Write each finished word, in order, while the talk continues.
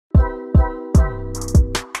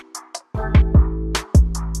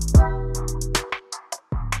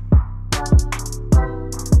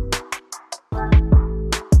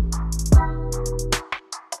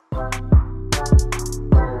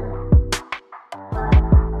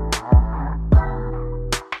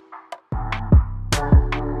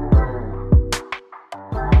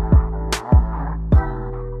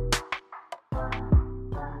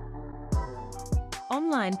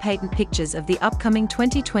Online patent pictures of the upcoming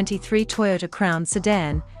 2023 Toyota Crown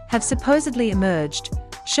sedan have supposedly emerged,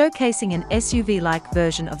 showcasing an SUV-like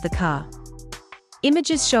version of the car.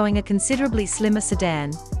 Images showing a considerably slimmer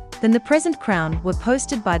sedan than the present Crown were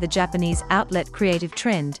posted by the Japanese outlet Creative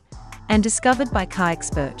Trend and discovered by Car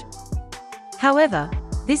Expert. However,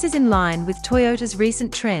 this is in line with Toyota's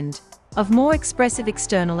recent trend of more expressive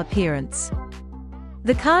external appearance.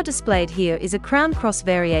 The car displayed here is a Crown Cross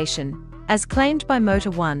variation, as claimed by Motor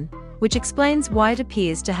One, which explains why it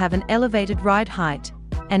appears to have an elevated ride height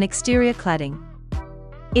and exterior cladding.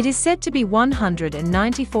 It is said to be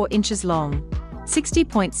 194 inches long,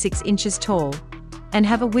 60.6 inches tall, and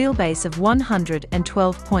have a wheelbase of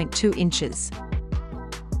 112.2 inches.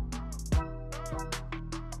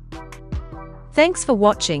 Thanks for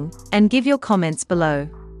watching, and give your comments below.